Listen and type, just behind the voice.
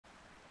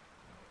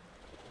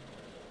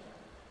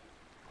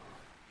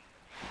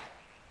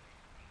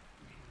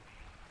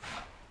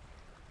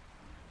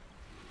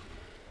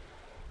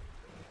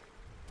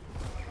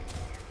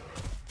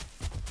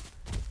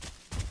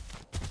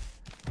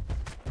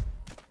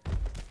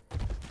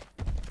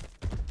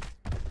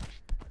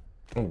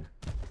Oh.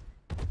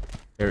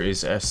 There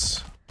is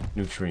S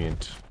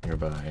nutrient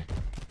nearby.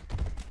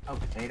 Oh,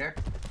 potato?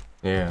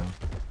 Yeah.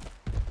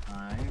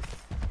 Nice.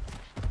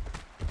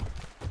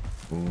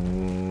 Ooh,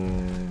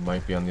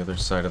 might be on the other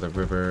side of the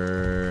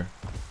river.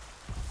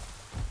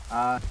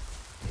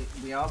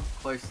 We are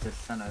close to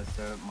center,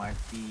 so it might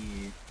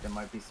be, there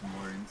might be some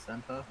more in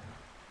center.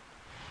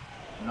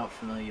 I'm not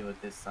familiar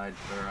with this side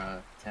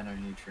for tenor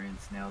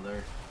nutrients now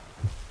though.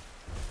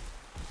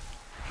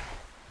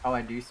 Oh,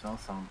 I do smell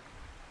some.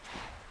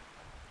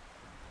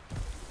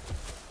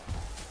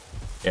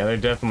 Yeah, they're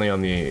definitely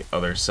on the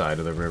other side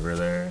of the river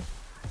there.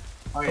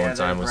 Oh The yeah, one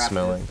time was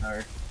smelling.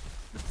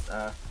 It's,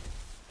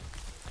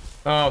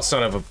 Oh,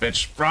 son of a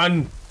bitch.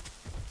 Run!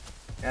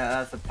 yeah,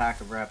 that's a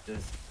pack of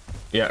raptors.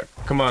 Yeah,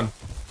 come on.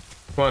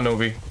 Come on,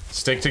 Nobi.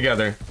 Stick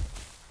together.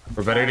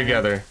 We're better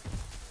together.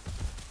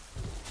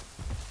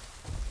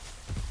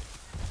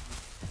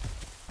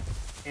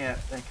 Yeah,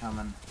 they're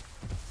coming.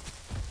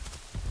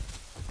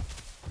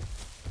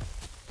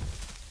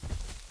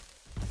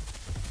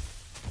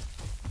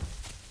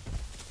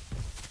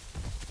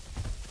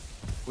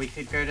 We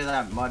could go to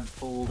that mud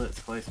pool that's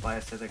close by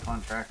so they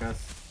can't track us.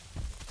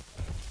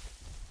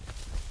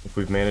 If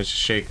we've managed to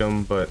shake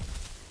them, but...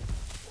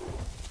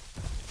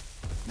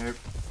 Nope.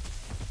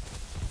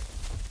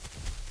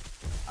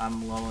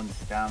 I'm low on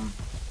stem.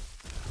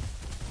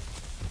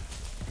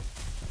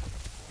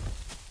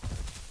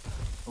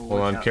 Oh,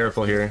 Hold on,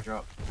 careful here.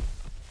 Drop.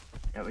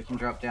 Yeah, we can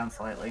drop down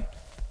slightly.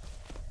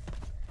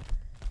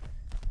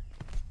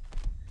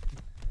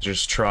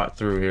 Just trot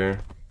through here.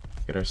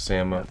 Get our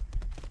Sam up.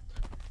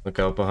 Look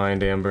out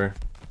behind Amber.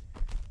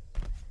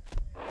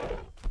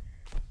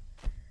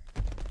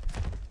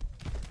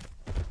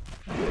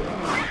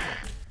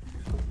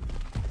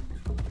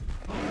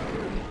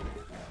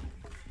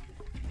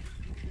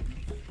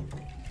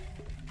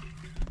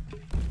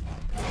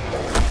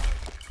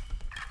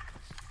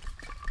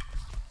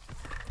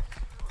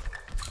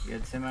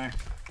 Good, Simmo.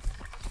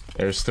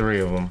 There's 3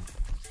 of them.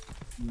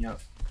 Yep.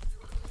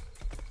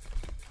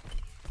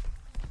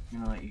 I'm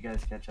gonna let you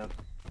guys catch up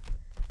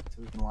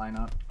so we can line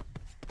up.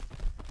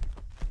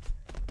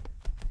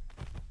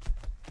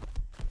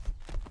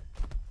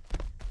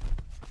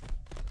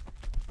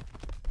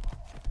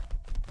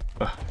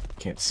 Ugh,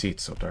 can't see,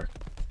 it's so dark.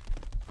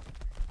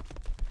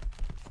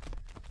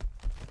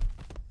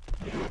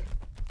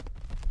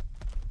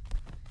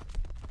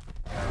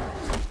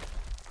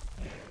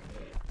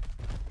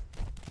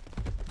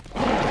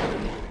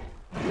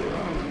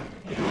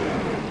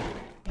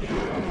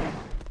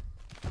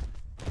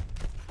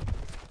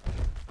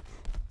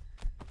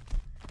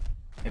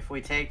 If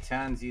we take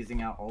turns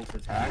using our ult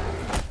attack...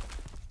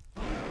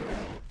 Oh,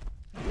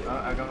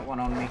 I got one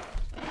on me.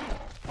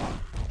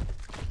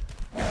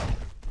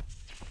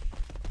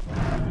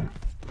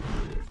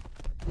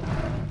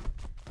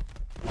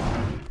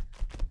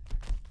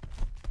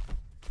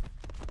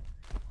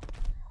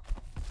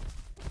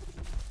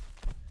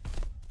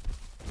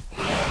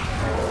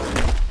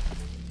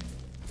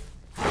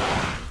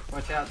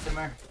 Watch out,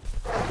 Simmer.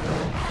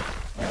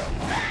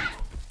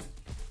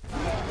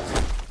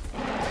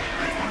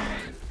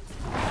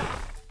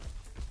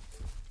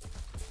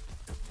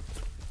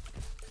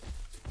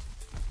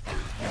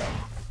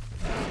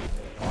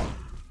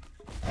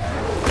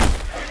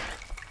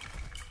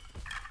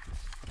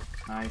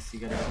 Nice, you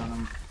got it on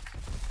him.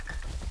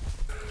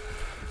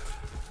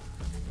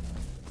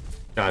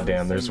 God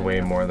damn, there's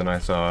way more than I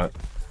thought.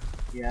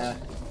 Yeah.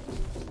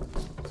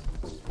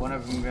 One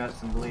of them got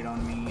some bleed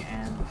on me,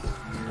 and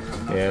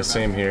yeah,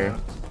 same here.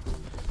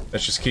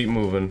 Let's just keep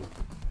moving.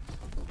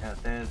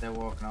 Yeah, they're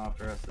walking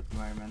after us at the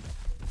moment.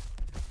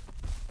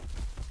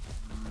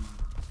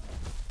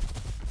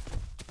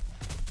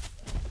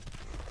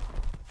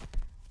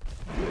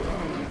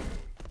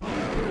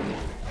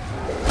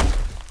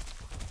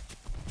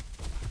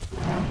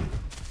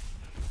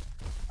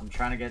 I'm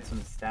trying to get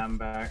some stam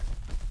back.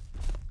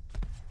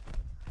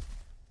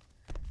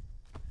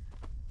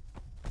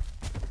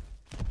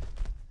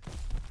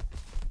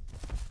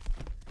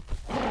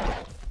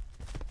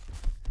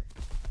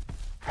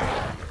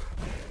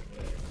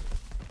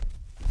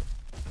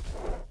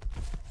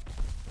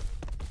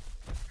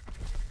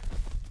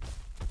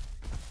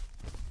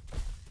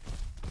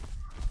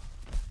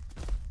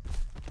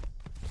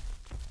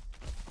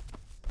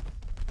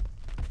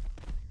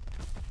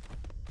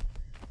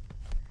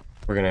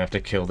 We're gonna have to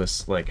kill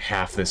this, like,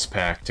 half this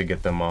pack to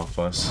get them off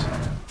us.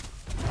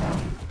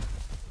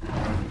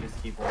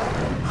 Just keep walking.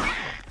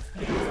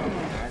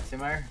 Alright,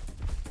 Simmer.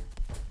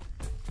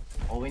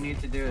 All we need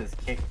to do is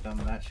kick them,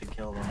 that should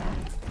kill them.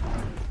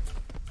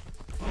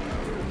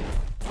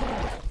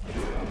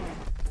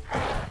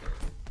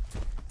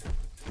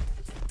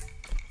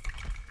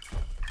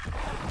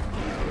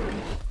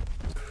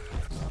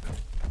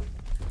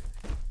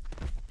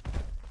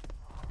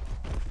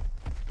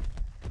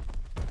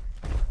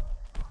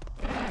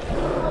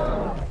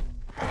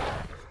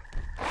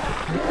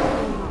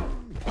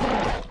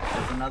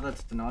 Another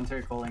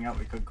Tenontosaurus calling out,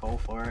 we could call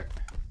for it.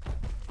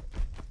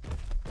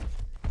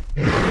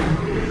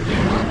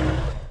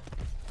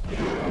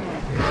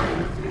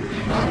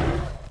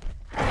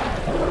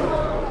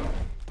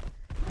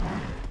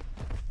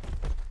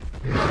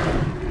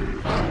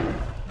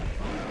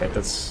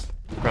 that's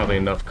probably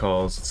enough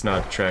calls. It's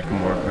not attracting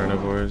more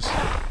carnivores.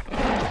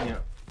 Yeah.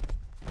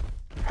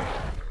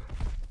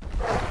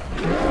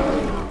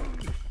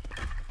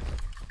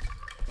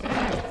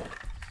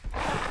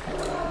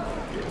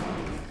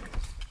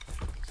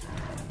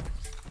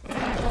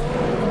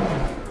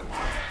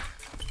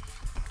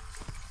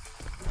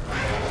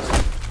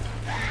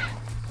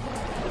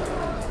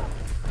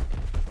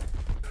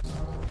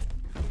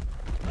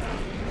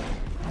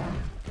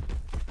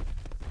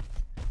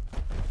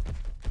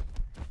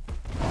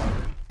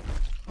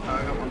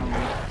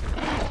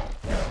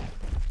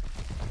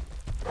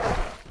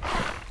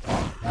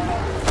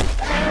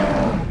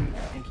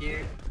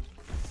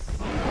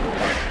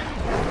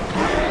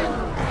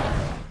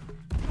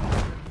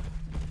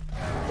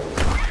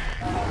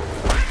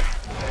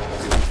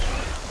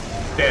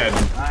 Dead.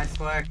 Nice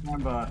work,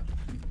 number.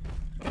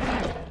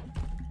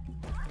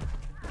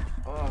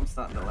 Oh, I'm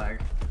starting to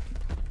lag.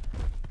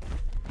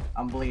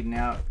 I'm bleeding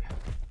out.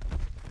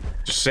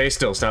 Just stay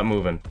still. Stop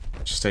moving.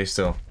 Just stay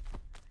still.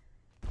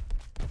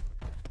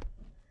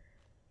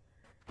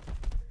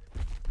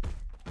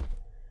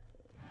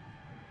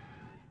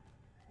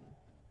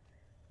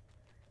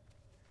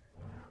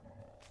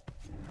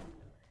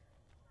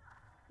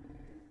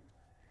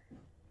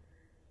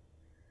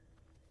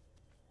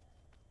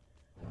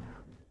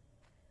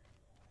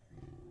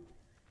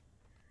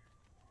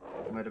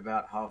 I'm at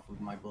about half of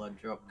my blood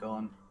drop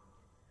gone.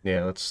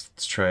 Yeah, let's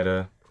try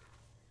to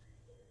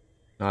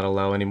not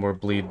allow any more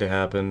bleed to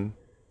happen.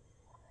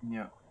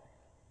 Yeah.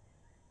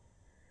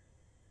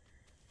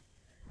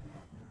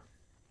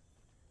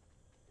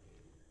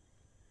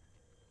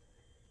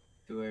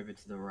 Two over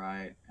to the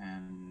right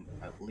and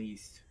at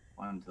least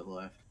one to the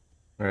left.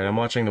 Alright, I'm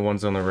watching the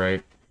ones on the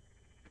right.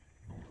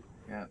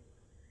 Yeah.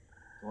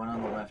 The one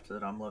on the left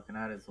that I'm looking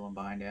at is the one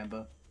behind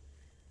Amber.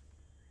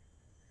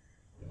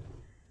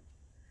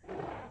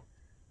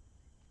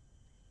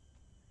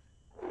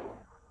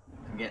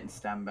 I'm getting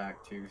stand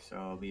back too, so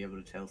I'll be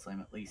able to tail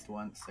slam at least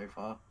once so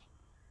far.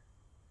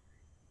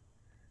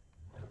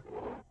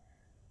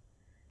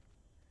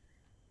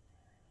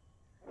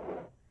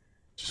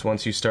 Just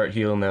once you start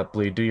healing that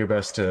bleed, do your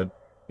best to,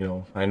 you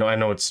know, I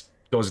know it's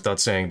goes without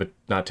saying, but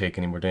not take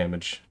any more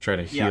damage. Try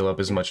to heal up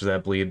as much of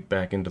that bleed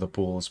back into the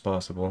pool as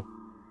possible.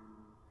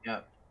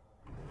 Yep.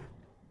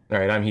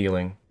 Alright, I'm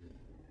healing.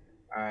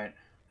 Alright,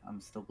 I'm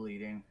still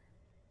bleeding.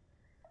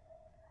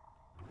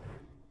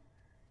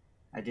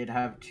 I did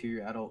have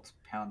 2 adults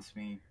pounce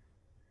me,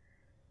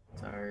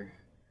 so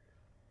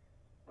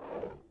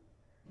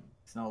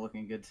it's not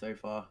looking good so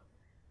far.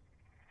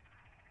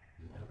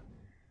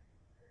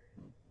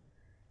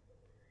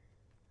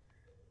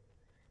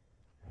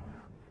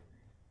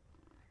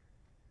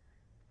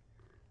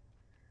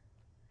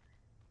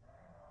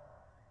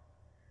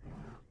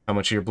 How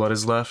much of your blood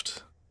is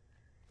left?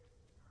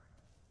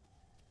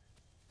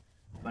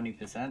 20%.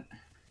 Damn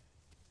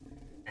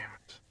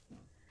it.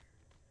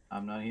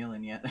 I'm not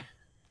healing yet.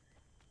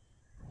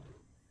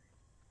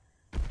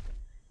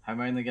 I'm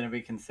only going to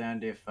be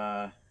concerned if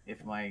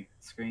my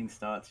screen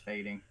starts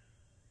fading.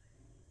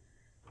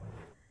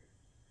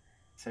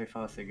 So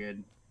far, so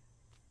good.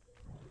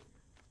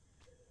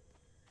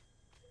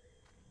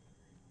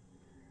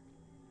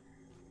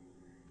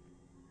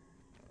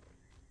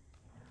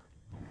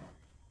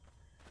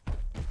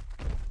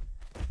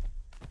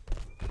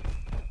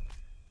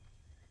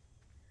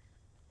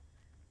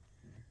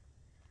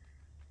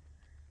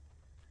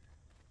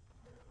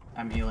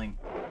 I'm healing.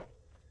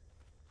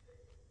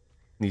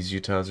 These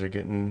Utahs are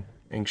getting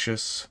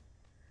anxious.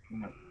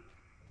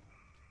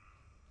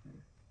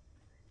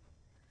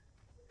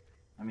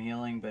 I'm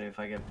healing, but if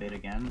I get bit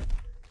again,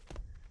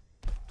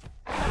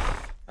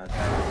 that's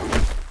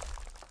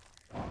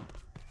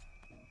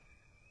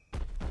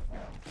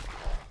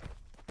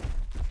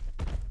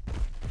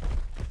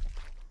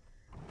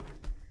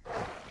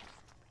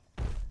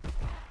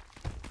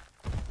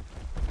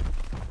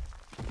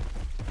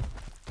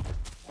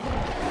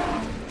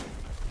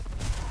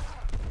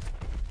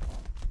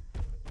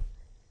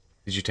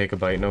Did you take a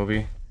bite,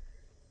 Novi?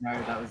 No,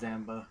 that was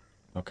Amber.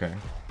 Okay.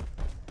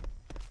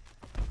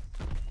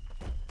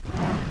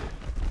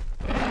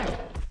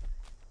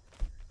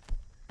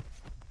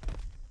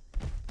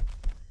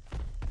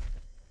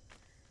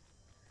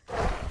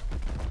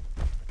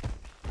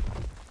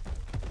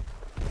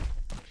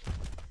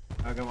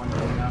 I got one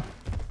coming up.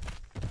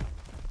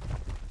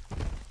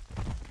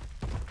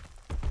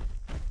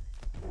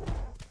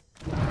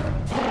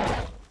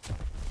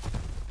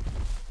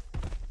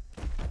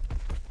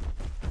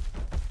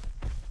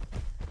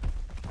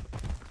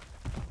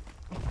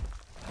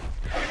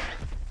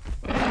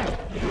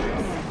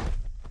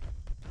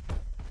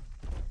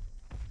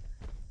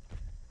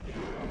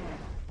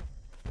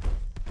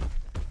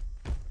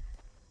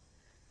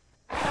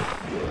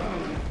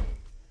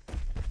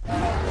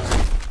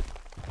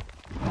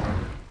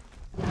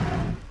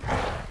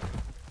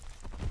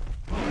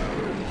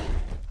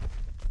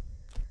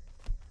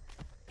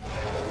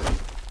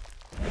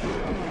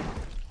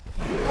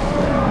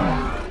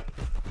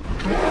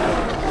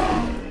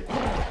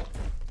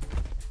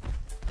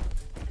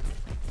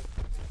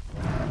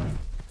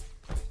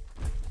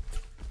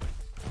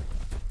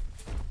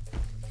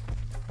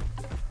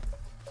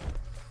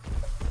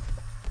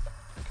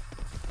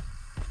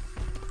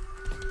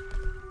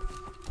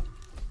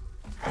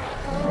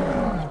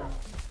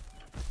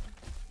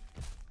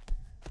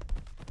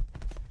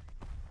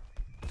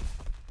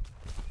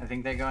 I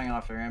think they're going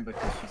after him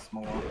because she's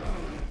small.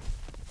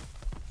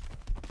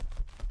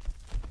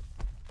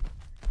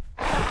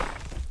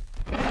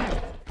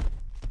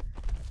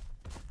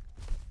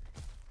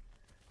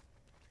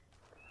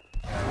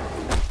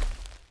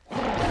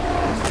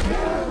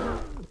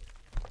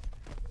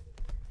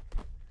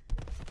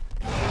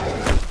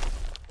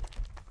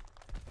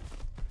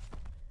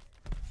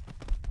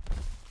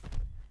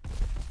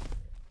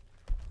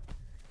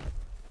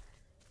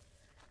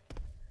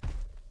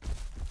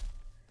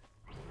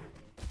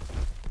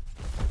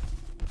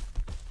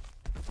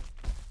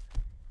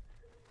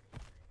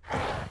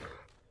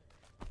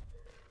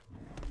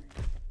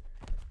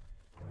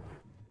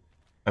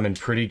 I'm in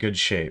pretty good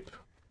shape.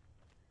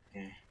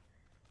 Okay.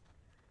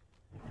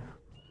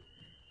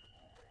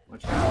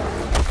 Watch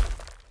out.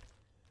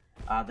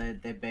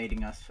 They're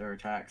baiting us for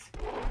attacks.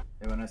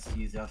 They want us to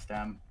use our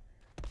stam.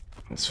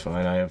 It's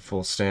fine, I have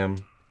full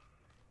stam.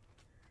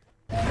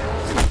 They're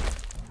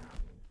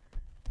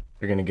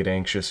gonna get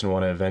anxious and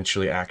want to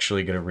eventually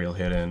actually get a real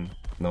hit in, and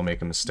they'll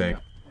make a mistake.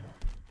 Yeah.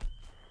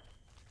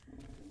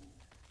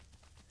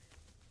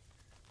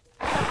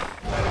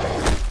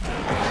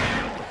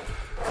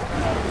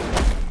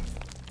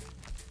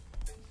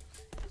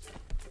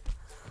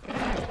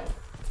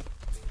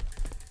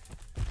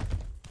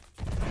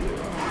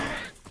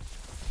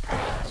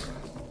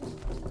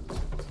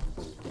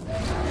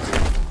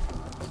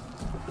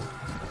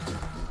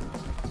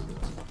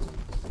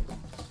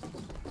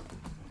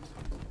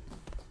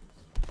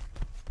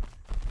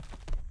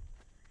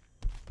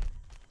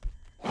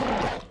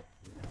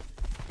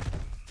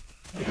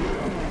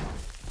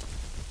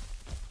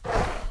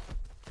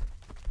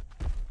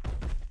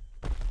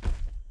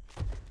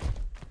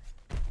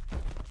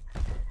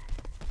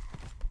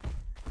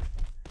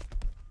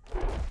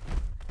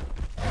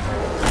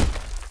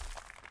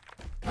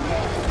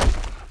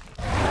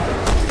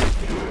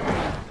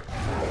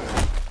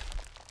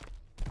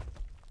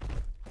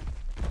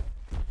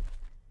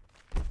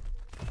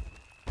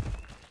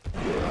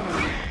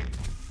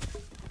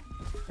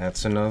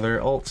 That's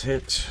another ult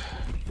hit.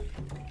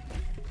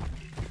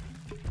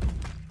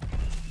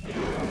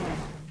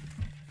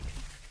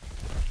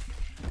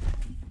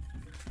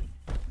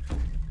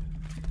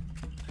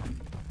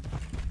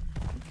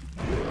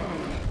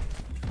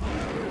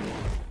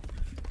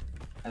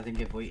 I think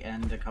if we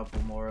end a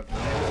couple more of them.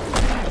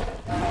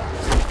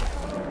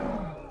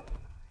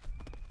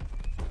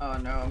 Oh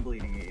no, I'm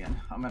bleeding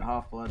again. I'm at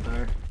half blood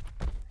though.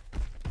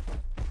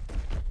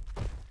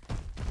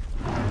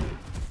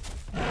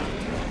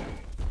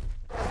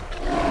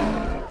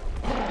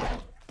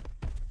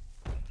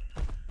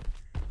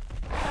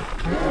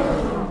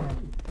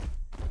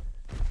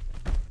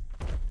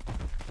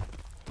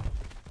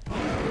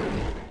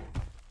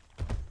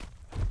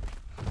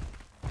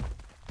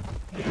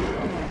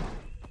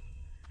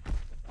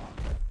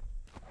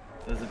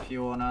 There's a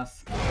few on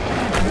us.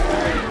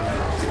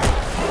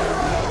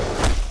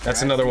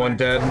 That's another one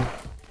dead.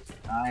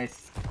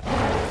 Nice.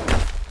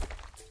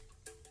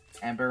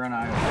 Amber and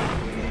I are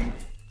bleeding.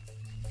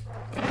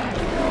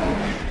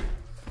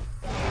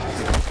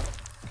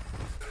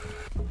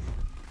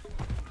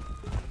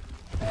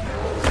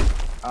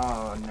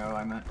 Oh no,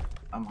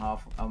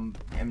 I'm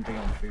empty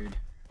on food.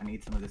 I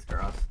need some of this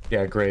grass.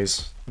 Yeah,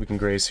 graze. We can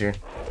graze here.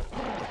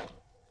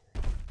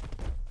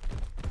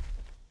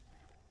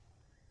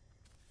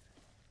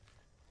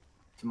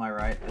 To my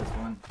right, there's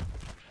one.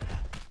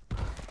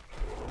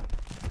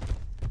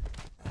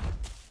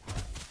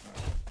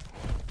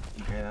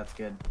 Okay, that's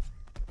good.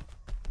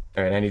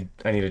 Alright,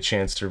 I need a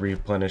chance to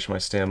replenish my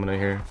stamina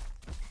here.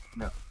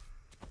 No.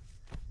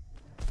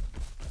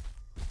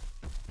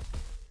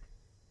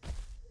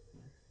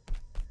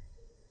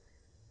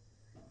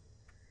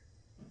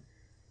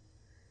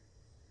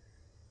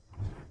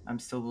 I'm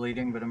still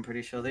bleeding, but I'm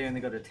pretty sure they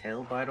only got a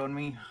tail bite on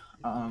me,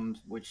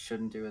 which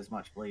shouldn't do as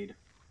much bleed.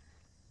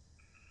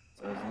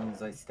 So as long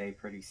as I stay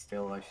pretty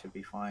still, I should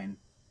be fine.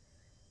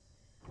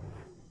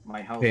 My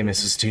health Hey, isn't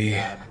Mrs. too T.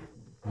 bad.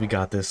 We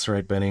got this,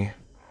 right, Benny?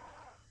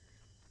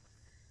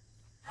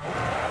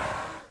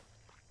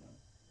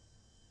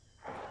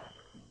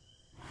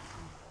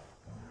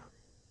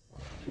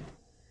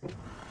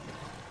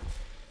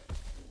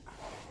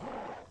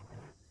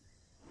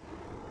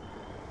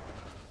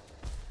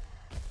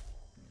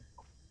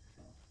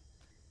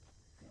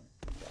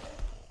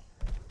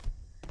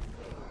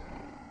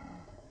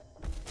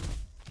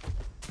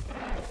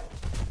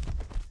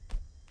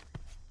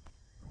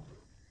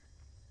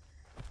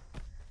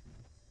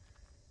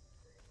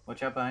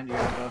 Watch out behind you,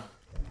 Amber.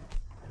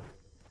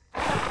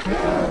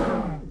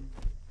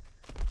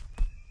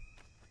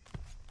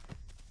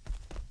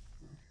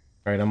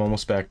 Alright, I'm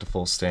almost back to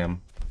full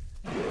stam.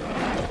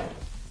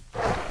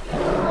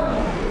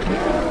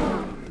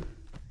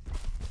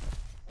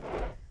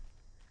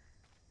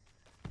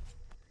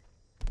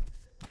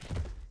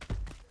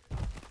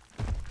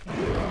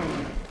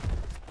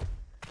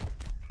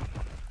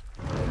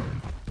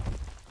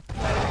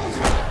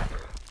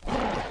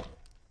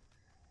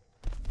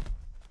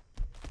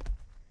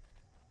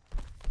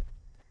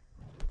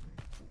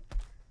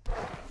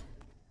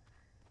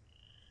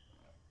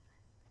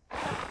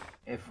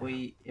 if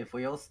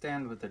we all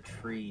stand with a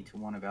tree to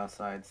one of our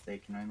sides, they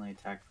can only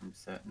attack from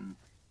certain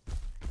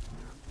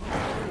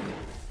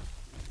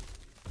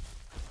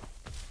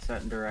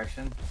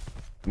direction.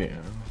 Yeah.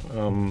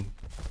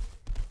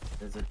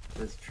 There's a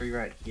tree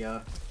right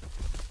here.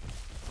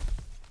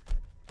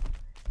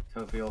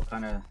 So if we all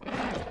kind of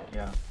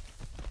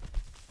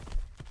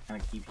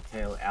keep your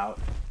tail out.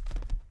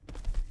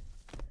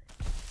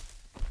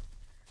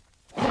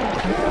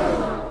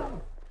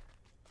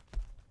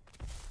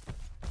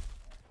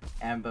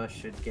 Amber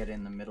should get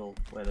in the middle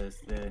where there's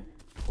the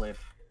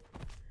cliff.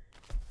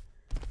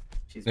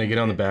 Yeah, get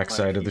on the back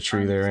side of the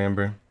tree there,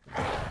 Amber.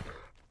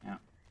 Yeah.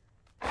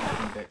 She's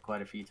been bit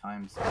quite a few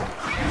times.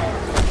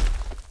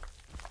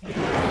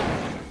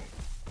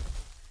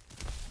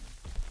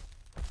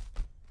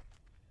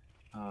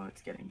 Oh,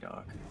 it's getting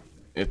dark.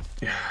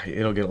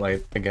 It'll get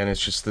light again.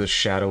 It's just the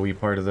shadowy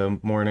part of the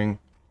morning.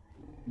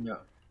 Yeah.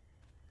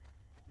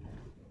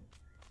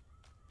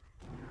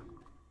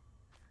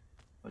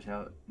 Watch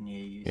out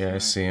near you. Yeah, I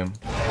see him.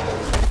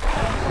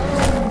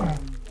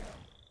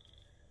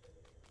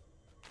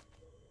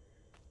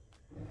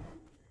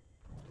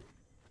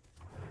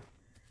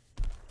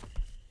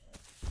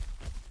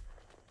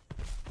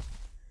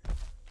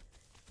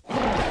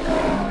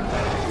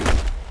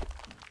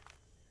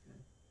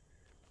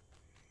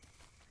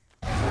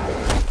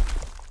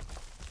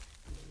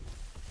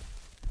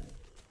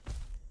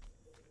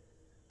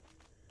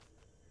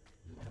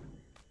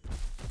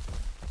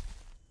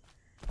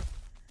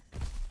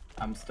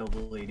 I'm still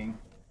bleeding.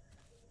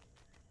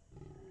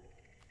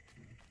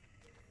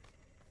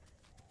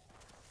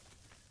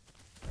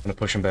 I'm gonna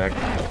push him back.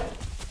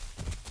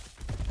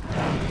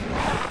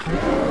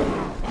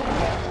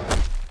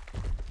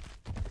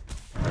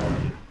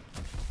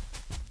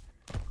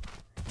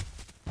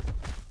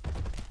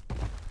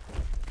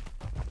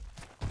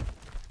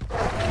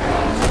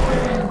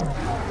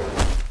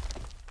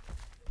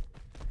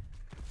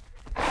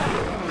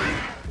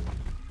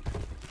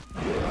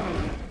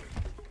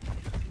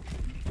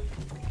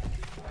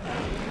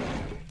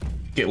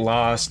 Get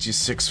lost, you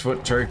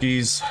 6-foot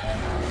turkeys.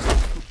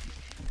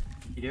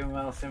 You doing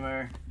well,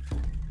 Simmo?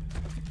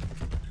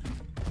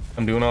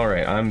 I'm doing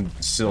alright. I'm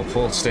still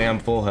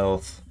full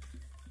health.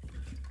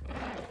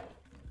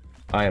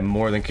 I am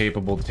more than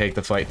capable to take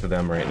the fight to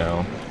them right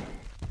now.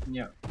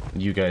 Yep.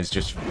 You guys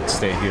just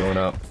stay healing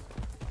up.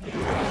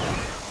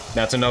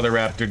 That's another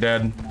raptor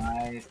dead.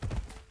 Nice.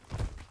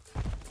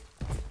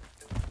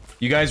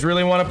 You guys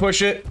really want to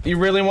push it? You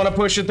really want to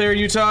push it there,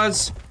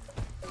 Utahs?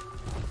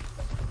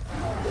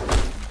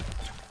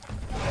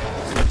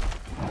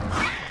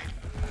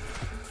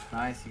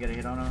 Nice, you gotta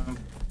hit on him.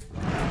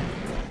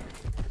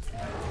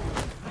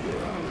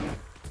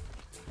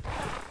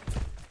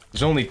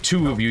 There's only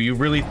 2 of you. You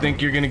really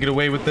think you're gonna get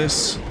away with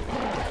this?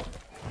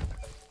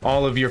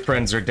 All of your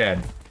friends are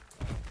dead.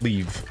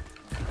 Leave.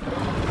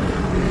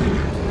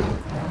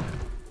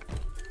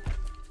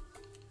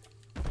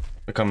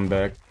 They're coming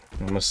back.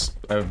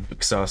 I've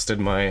exhausted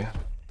my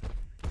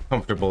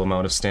comfortable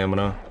amount of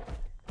stamina.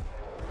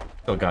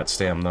 Still got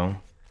stam though.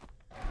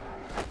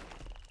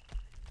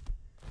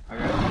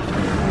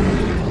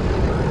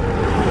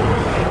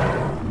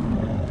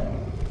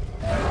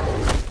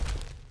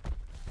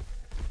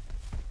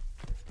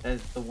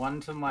 There's the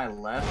one to my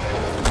left,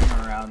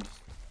 running around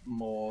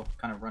more,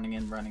 kind of running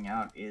in, running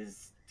out,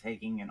 is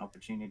taking an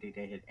opportunity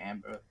to hit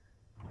Amber.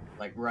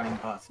 Like running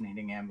past and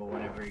hitting Amber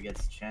whenever he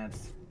gets a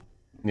chance.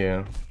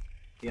 Yeah.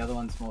 The other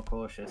one's more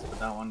cautious, but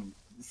that one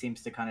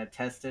seems to kind of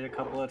test it a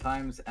couple of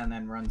times and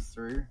then runs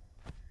through.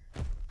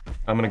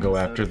 I'm gonna go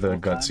after the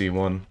gutsy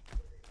one.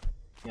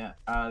 Yeah,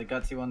 the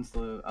gutsy one's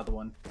the other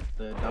one,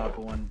 the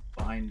darker one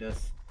behind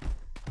us.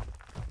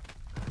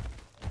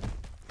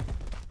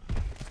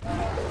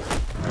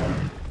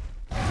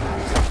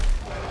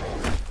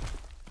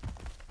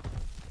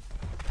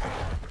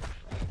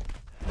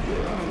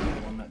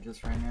 The one that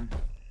just ran in.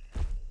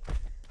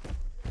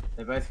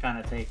 They're both kind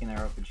of taking their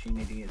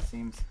opportunity, it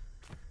seems.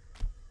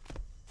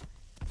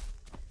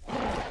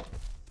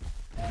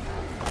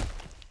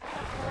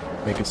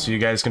 Make it so you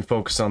guys can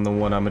focus on the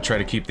one. I'm gonna try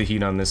to keep the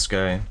heat on this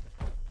guy.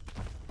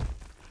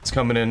 It's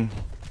coming in.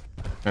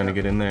 Trying to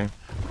get in there.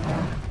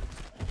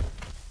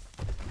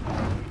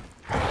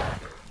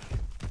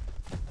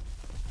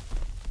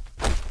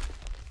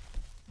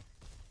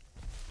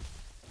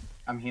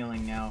 I'm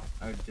healing now.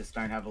 I just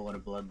don't have a lot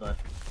of blood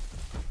left.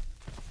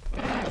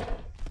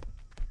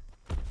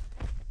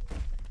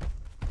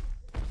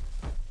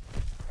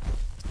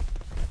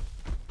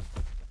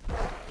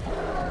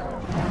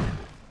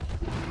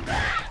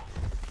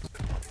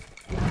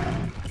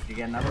 Did you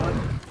get another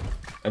one?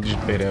 I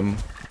just bit him.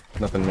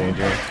 Nothing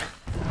major.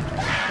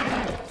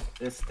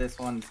 This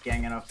one's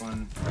ganging up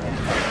on.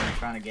 I'm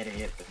trying to get a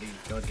hit, but he's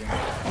dodging.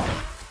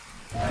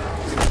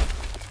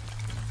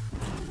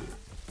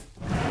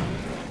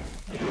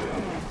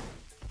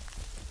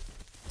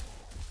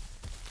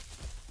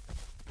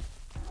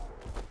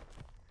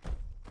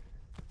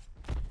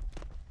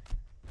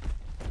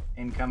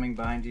 Incoming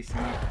behind you,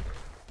 Simmo.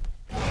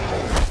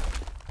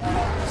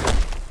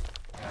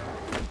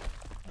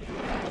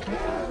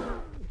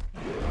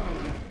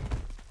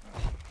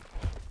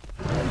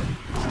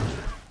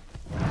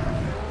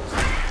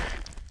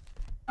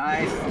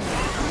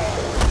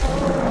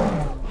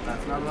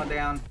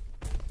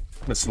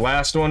 This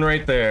last one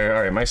right there.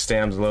 Alright, my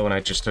stam's low and I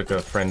just took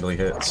a friendly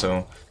hit,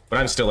 so... But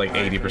I'm still like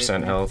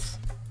 80% health.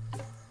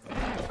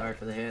 Sorry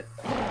for the hit.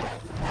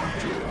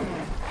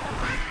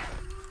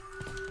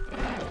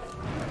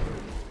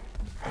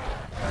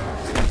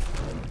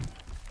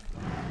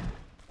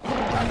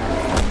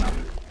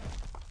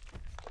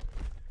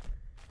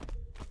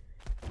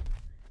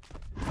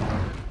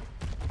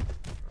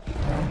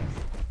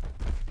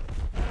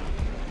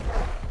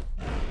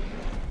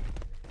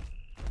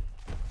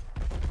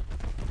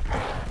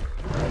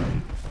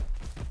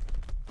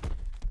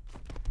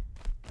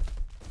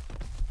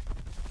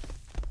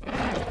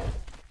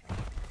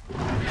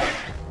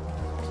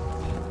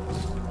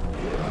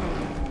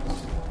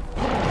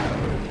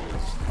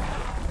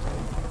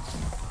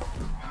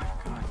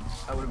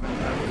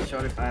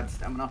 If I had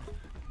stamina.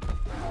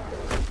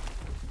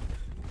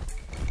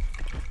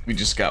 We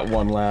just got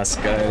one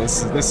last guy.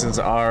 This is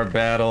our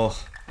battle.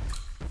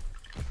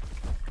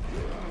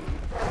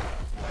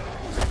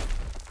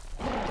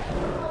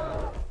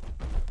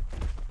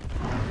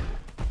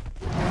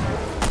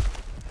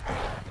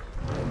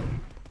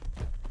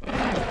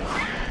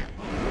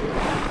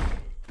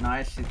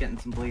 Nice, she's getting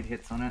some bleed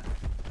hits on it.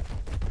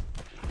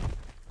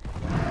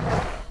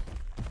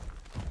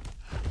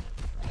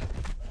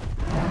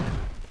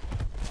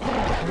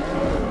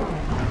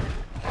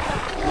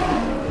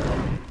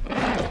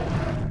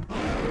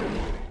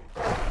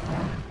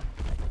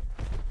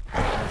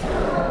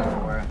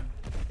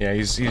 Yeah,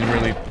 he's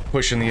really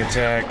pushing the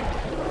attack.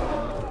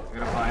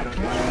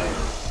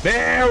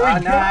 There we go!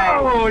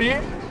 Nice.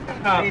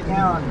 Yeah! Lay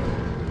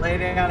down. Lay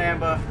down,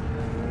 Amber.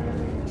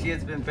 She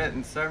has been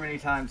bitten so many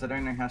times, I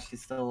don't know how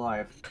she's still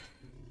alive.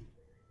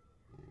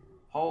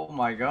 Oh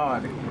my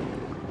god.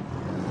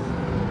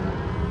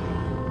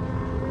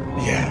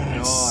 Oh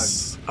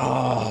yes! My god.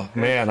 Oh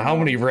man, how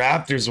many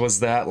raptors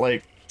was that?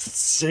 Like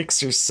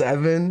 6 or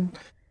 7?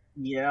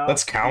 Yeah.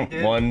 Let's count.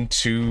 1,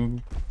 2,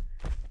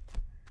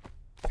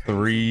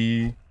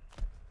 3.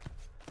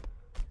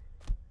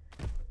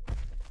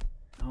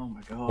 Oh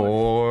my god.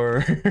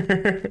 4.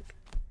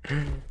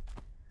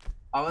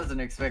 I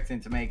wasn't expecting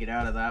to make it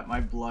out of that. My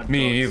blood got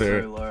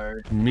either. So low.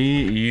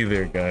 Me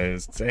either,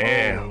 guys.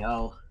 Damn. Holy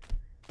hell.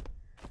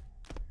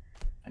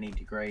 I need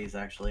to graze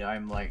actually.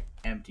 I'm like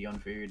empty on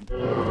food.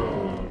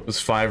 It was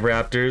 5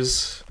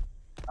 raptors.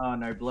 Oh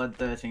no, blood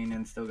 13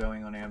 and still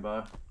going on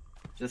Amber.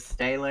 Just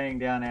stay laying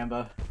down,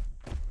 Amber.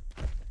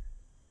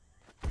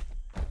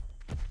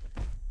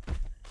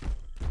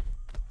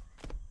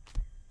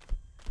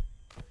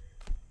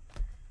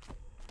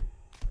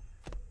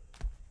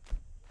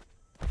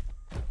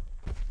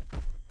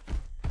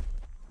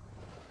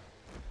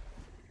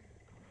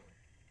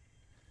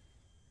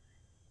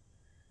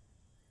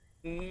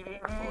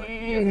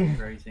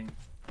 Grazing.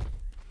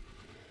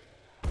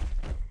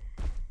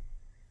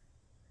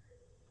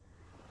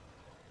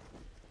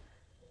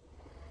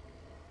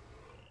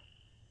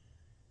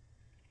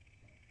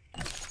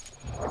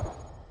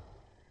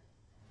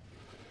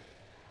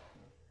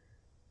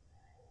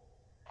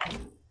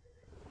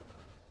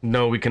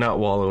 No, we cannot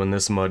wallow in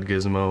this mud,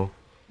 Gizmo.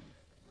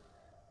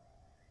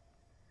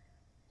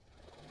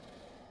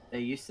 There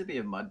used to be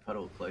a mud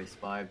puddle close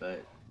by,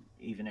 but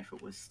even if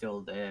it was still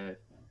there,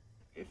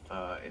 if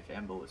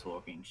Amber was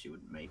walking, she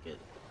wouldn't make it.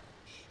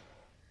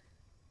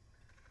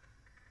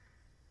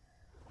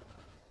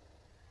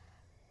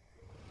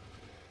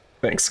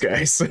 Thanks,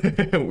 guys.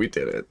 We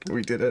did it.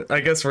 We did it. I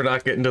guess we're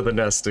not getting to the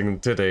nesting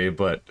today,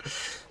 but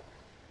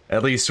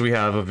at least we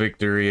have a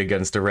victory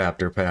against a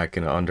raptor pack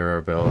under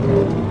our belt.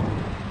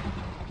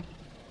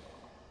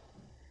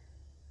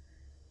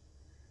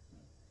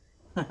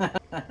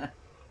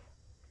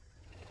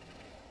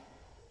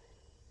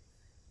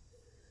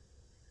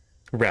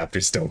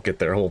 Raptors don't get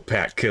their whole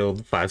pack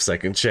killed.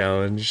 5-second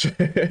challenge.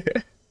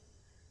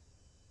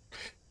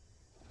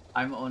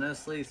 I'm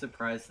honestly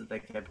surprised that they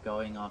kept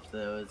going after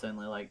there was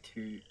only like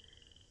 2 left.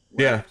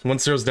 Yeah,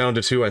 once there was down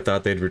to 2, I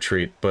thought they'd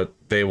retreat, but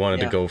they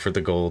wanted to go for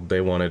the gold. They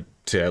wanted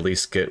to at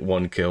least get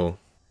 1 kill.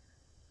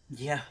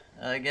 Yeah,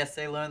 I guess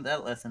they learned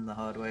that lesson the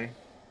hard way.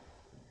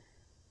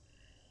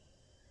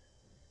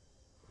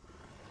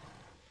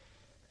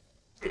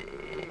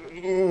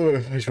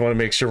 I just want to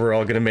make sure we're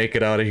all going to make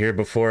it out of here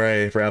before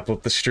I wrap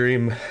up the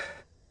stream.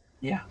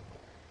 Yeah.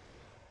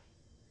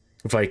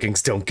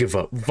 Vikings don't give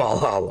up.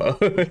 Valhalla.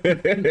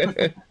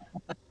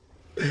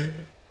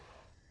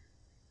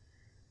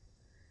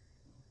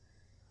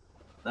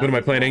 What am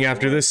I planning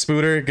after this,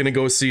 Spooter? Gonna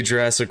go see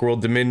Jurassic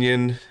World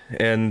Dominion,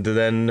 and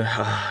then,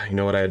 you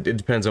know what, it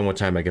depends on what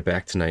time I get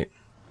back tonight.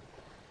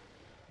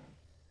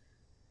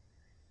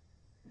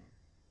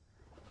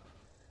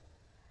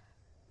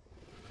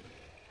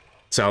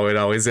 That's how it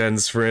always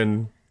ends,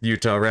 friend.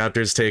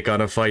 Utahraptors take on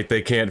a fight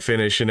they can't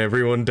finish and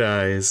everyone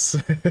dies.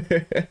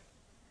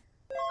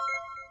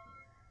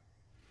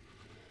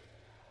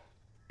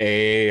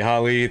 Hey,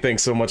 Holly,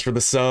 thanks so much for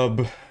the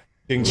sub.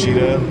 King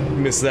Cheetah,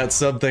 missed that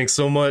sub, thanks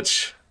so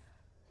much.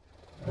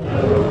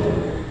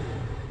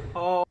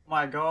 Oh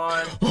my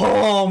god.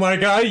 Oh my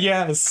god,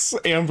 yes!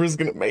 Amber's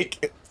gonna make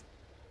it.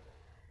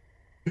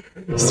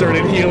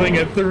 Started healing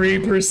at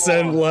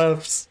 3%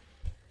 left.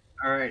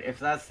 Alright, if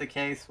that's the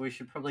case, we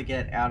should probably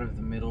get out of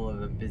the middle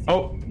of a busy...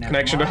 Oh,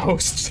 connection to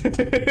host.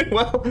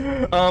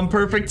 Well,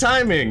 perfect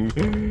timing.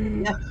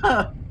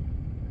 Yeah.